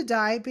meant to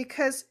die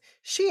because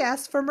she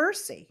asked for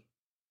mercy.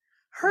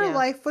 Her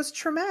life was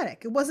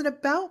traumatic. It wasn't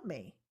about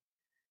me.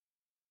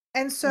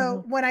 And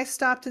so when I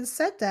stopped and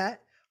said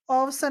that,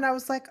 all of a sudden I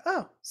was like,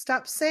 oh,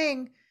 stop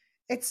saying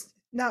it's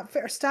not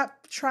fair. Stop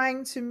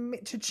trying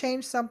to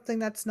change something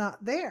that's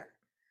not there.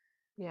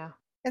 Yeah.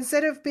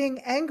 Instead of being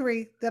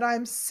angry that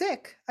I'm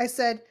sick, I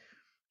said,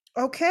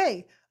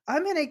 okay,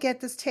 I'm going to get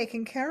this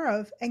taken care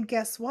of. And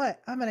guess what?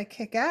 I'm going to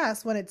kick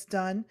ass when it's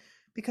done,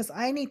 because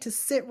I need to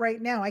sit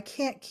right now. I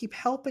can't keep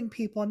helping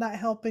people and not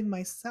helping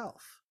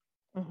myself.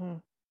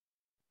 And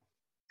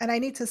I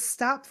need to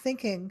stop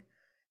thinking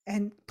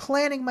and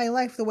planning my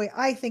life the way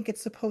I think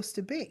it's supposed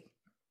to be.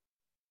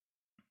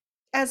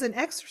 As an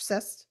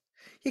exorcist,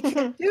 you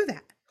can't do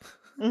that.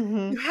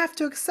 You have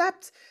to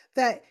accept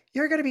that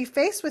you're going to be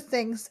faced with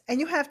things and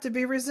you have to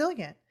be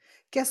resilient.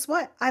 Guess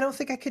what? I don't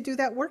think I could do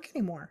that work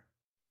anymore.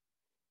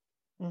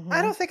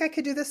 I don't think I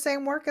could do the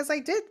same work as I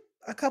did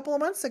a couple of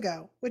months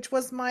ago, which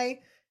was I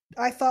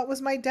thought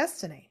was my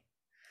destiny.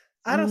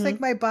 I don't think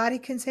my body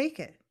can take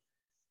it.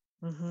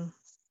 Am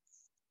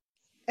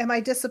I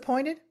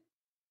disappointed?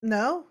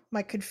 No. Am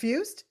I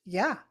confused?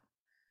 Yeah.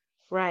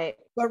 Right.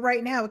 But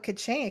right now it could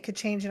change. It could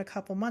change in a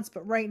couple months.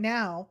 But right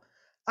now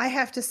I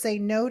have to say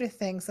no to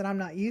things that I'm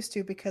not used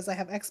to because I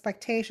have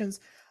expectations.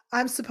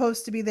 I'm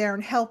supposed to be there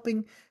and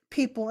helping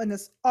people in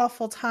this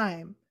awful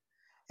time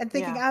and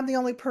thinking Yeah. I'm the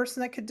only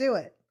person that could do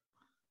it.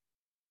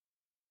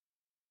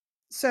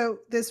 So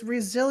this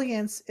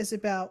resilience is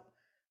about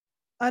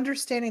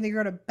understanding that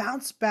you're going to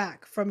bounce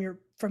back from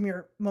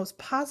your most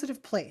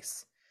positive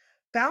place.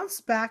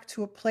 Bounce back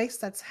to a place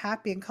that's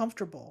happy and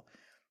comfortable.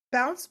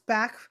 Bounce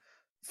back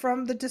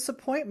from the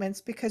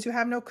disappointments because you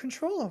have no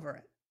control over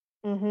it.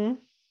 Mm-hmm.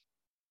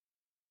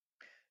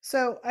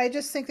 So I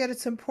just think that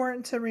it's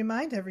important to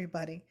remind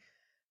everybody,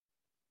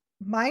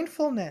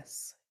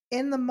 mindfulness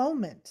in the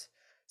moment,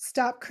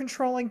 stop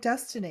controlling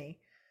destiny,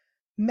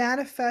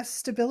 manifest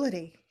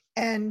stability,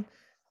 and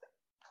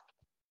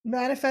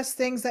manifest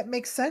things that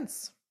make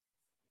sense.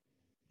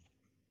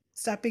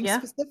 Stop being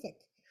specific.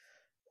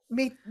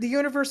 The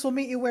universe will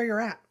meet you where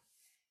you're at.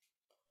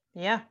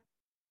 Yeah.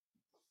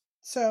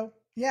 So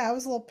yeah, I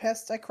was a little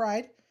pissed. I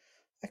cried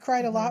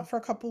a lot for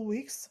a couple of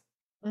weeks.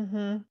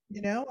 You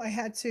know, I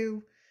had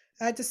to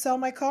sell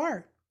my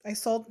car. I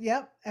sold.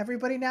 Yep,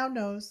 everybody now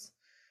knows.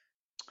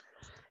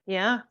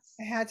 Yeah.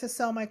 I had to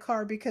sell my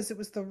car because it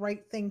was the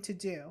right thing to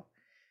do.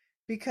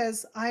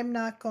 Because I'm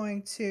not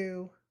going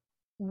to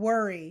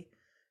worry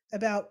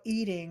about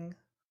eating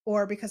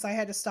or because I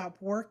had to stop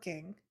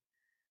working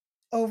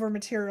over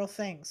material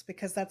things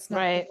because that's not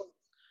right.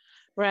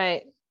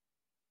 Right.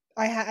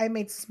 I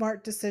made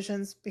smart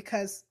decisions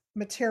because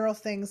material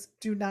things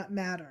do not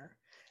matter.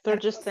 They're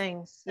just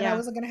things. And I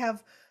wasn't going to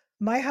have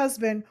my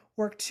husband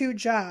work 2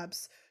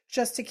 jobs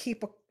just to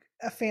keep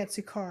a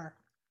fancy car.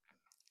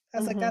 I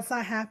was like, that's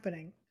not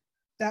happening.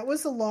 That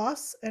was a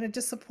loss and a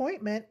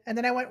disappointment. And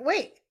then I went,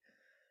 wait.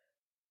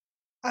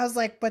 I was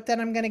like, but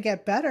then I'm going to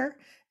get better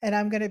and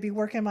I'm going to be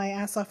working my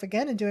ass off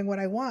again and doing what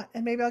I want.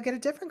 And maybe I'll get a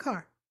different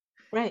car.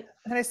 Right.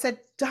 And I said,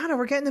 Donna,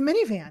 we're getting the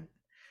minivan.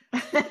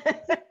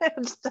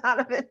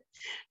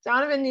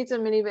 Donovan needs a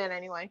minivan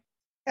anyway.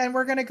 And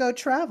we're going to go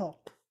travel.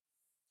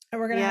 And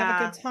we're going to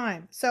have a good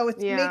time. So it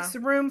makes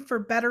room for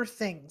better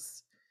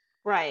things.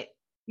 Right.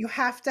 You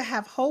have to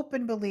have hope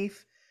and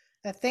belief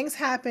that things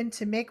happen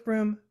to make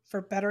room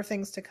for better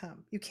things to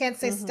come. You can't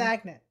stay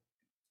stagnant.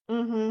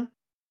 I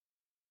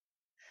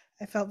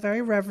felt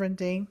very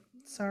reverend-y.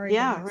 Sorry.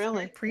 Yeah, guys. really.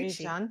 Very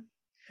preachy. Are you done?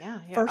 Yeah.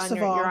 First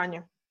of all, you're on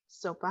your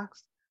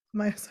soapbox.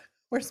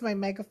 Where's my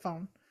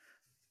megaphone?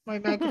 My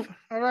megaphone.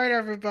 All right,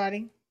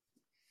 everybody.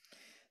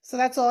 So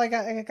that's all I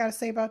got to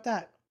say about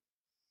that.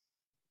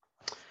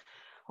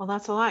 Well,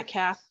 that's a lot,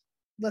 Kath.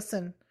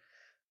 Listen,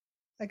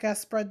 I got to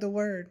spread the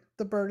word.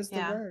 The bird is the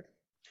word.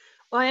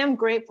 Well, I am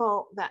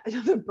grateful that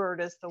the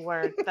bird is the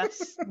word.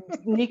 That's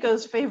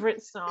Nico's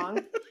favorite song.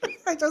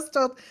 I just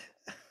don't.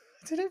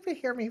 Did anybody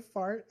hear me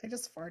fart? I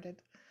just farted.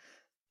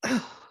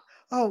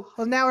 Oh,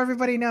 well, now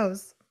everybody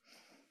knows.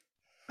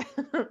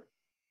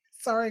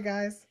 Sorry,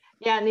 guys.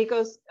 Yeah,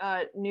 Nico's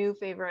new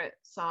favorite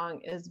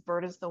song is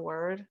Bird is the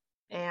Word.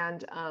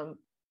 And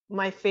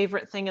my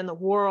favorite thing in the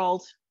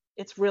world,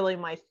 it's really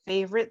my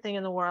favorite thing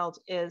in the world,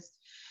 is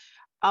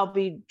I'll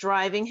be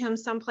driving him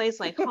someplace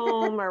like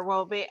home or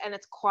we'll be, and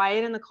it's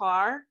quiet in the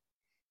car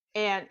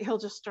and he'll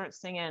just start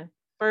singing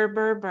bird,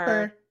 bird,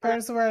 bird. Bird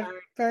is the word.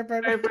 Bird,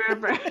 bird, bird.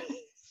 Bird, bird.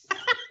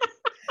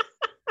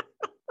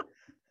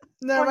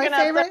 No, my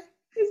favorite.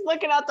 He's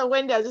looking out the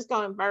window, just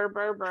going bird,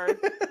 bird, bird.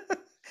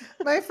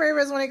 My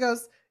favorite is when he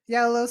goes,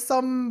 yellow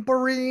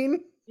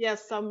submarine.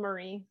 Yes,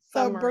 submarine.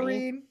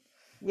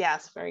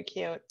 Yes, very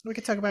cute. We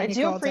could talk about Nico I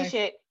do all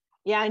appreciate. Day.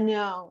 Yeah, I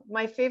know.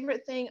 My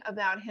favorite thing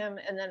about him,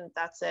 and then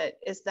that's it,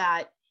 is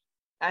that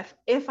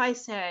if I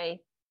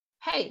say,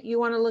 hey, you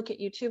want to look at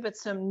YouTube at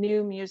some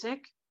new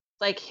music?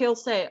 Like he'll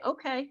say,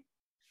 okay.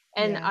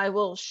 And I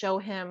will show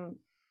him,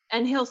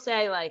 and he'll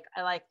say like,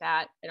 I like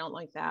that. I don't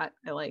like that.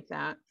 I like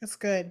that. It's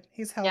good.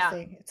 He's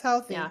healthy. Yeah. It's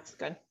healthy. Yeah, it's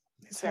good.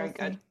 It's very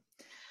good.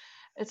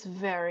 It's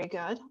very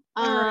good.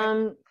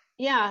 Right.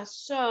 Yeah.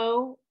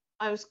 So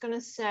I was going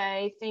to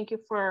say,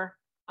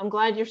 I'm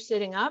glad you're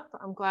sitting up.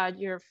 I'm glad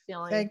you're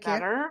feeling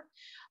better.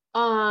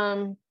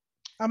 I'm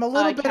a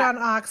little bit on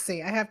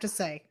Oxy, I have to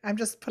say. I'm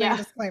just putting a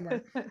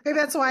disclaimer. Maybe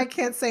that's why I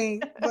can't say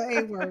the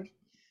A word.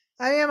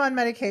 I am on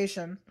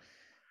medication.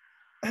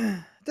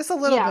 Just a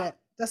little bit.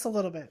 Just a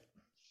little bit.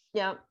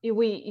 Yeah.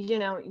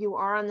 You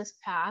are on this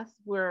path.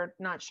 We're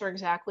not sure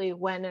exactly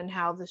when and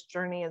how this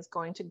journey is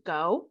going to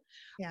go.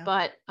 Yeah.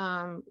 But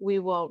we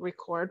will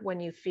record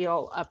when you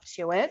feel up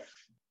to it.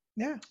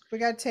 Yeah. We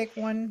got to take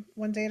one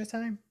day at a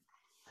time.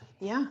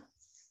 Yeah.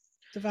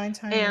 Divine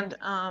timing.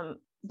 And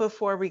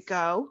before we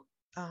go,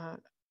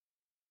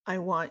 I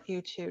want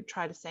you to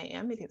try to say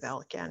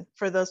Amityville again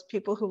for those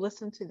people who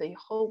listen to the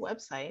whole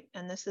website.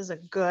 And this is a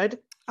good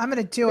I'm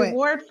going to do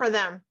reward for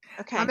them.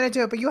 Okay. I'm going to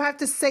do it, but you have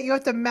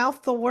to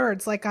mouth the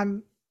words like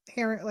I'm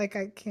hearing, like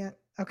I can't.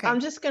 Okay. I'm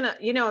just going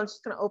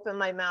to open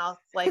my mouth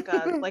like a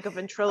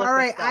ventriloquist. All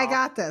right. doll. I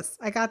got this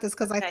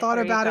because I thought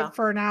about it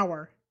for an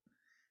hour.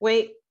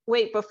 Wait,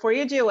 before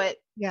you do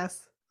it.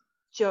 Yes.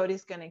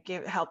 Jody's going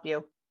to help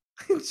you.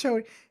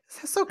 Jody,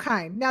 so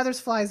kind. Now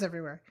there's flies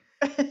everywhere.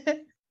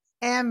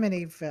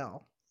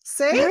 Amityville.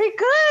 See? Very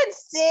good.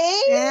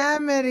 See?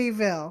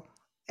 Amityville.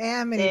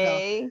 Amityville.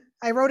 See?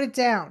 I wrote it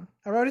down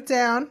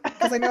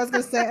because I know I was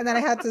going to say, and then I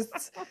had to,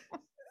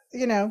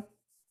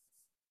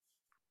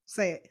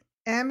 say it.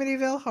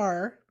 Amityville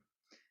Horror.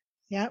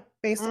 Yep.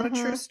 Based on a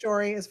true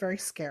story, is very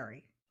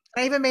scary.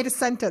 I even made a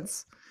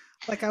sentence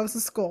like I was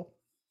in school.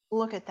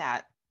 Look at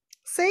that.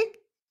 See?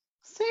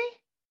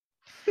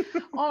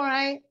 All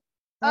right.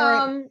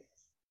 All right.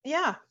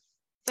 Yeah.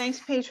 Thanks,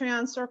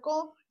 Patreon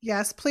Circle.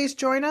 Yes, please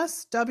join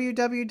us.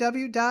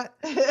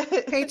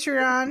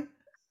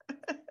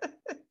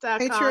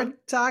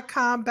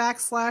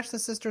 patreon.com/the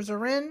sisters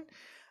are in.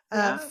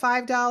 $5,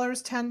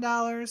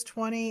 $10,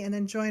 $20, and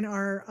then join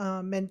our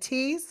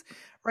mentees.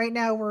 Right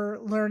now we're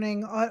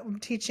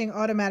teaching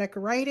automatic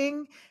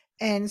writing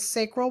and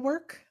sacral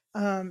work.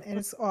 And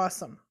it's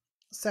awesome.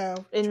 So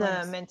in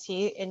the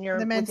mentee, with your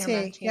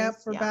mentees. Yep,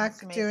 we're back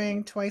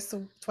doing twice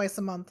a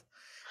month.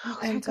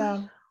 Okay, and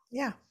good.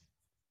 yeah.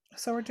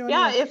 So we're doing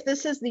if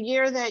this is the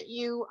year that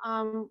you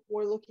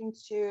were looking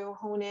to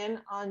hone in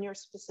on your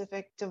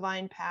specific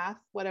divine path,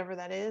 whatever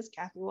that is,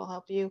 Cathy will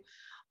help you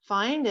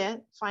find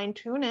it, fine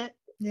tune it.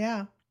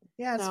 Yeah,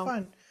 it's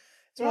fun.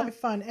 It's really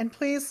fun. And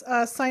please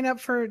sign up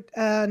for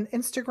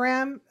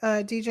Instagram,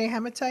 DJ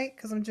Hematite,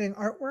 because I'm doing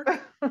artwork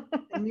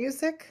and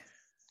music.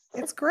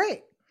 It's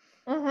great.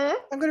 I'm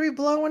going to be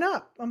blowing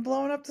up. I'm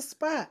blowing up the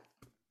spot,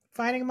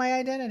 finding my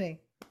identity.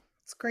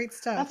 It's great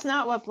stuff. That's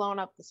not what blowing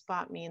up the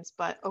spot means,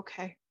 but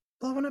okay.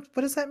 Blowing up,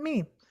 what does that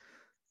mean?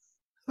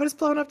 What does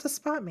blowing up the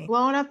spot mean?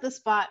 Blowing up the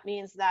spot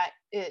means that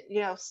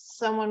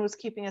someone was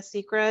keeping a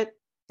secret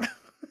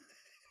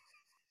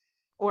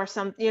or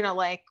some,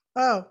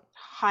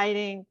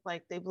 hiding,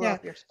 like they blew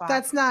up your spot.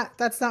 That's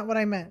not what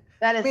I meant.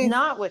 That is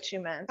not what you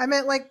meant. I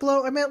meant like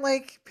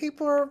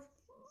people are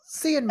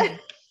seeing me.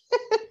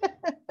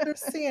 They're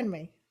seeing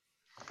me.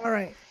 All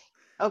right.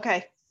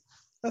 Okay.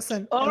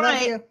 Listen, I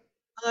love you.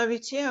 I love you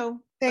too.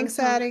 Thanks,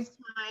 Addie.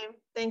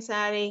 Thanks,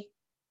 Addie.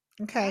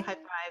 Okay. High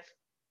five.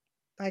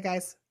 Bye,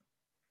 guys.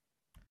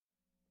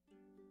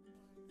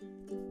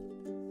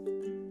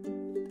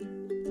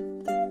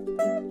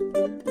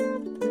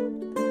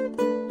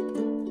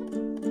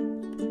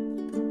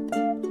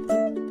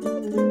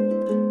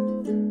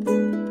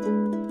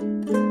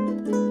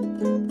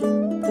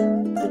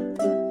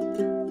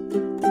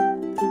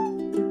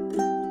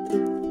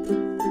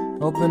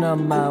 Open up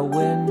my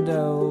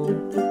window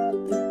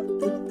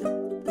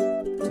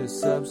to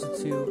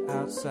substitute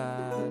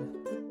outside.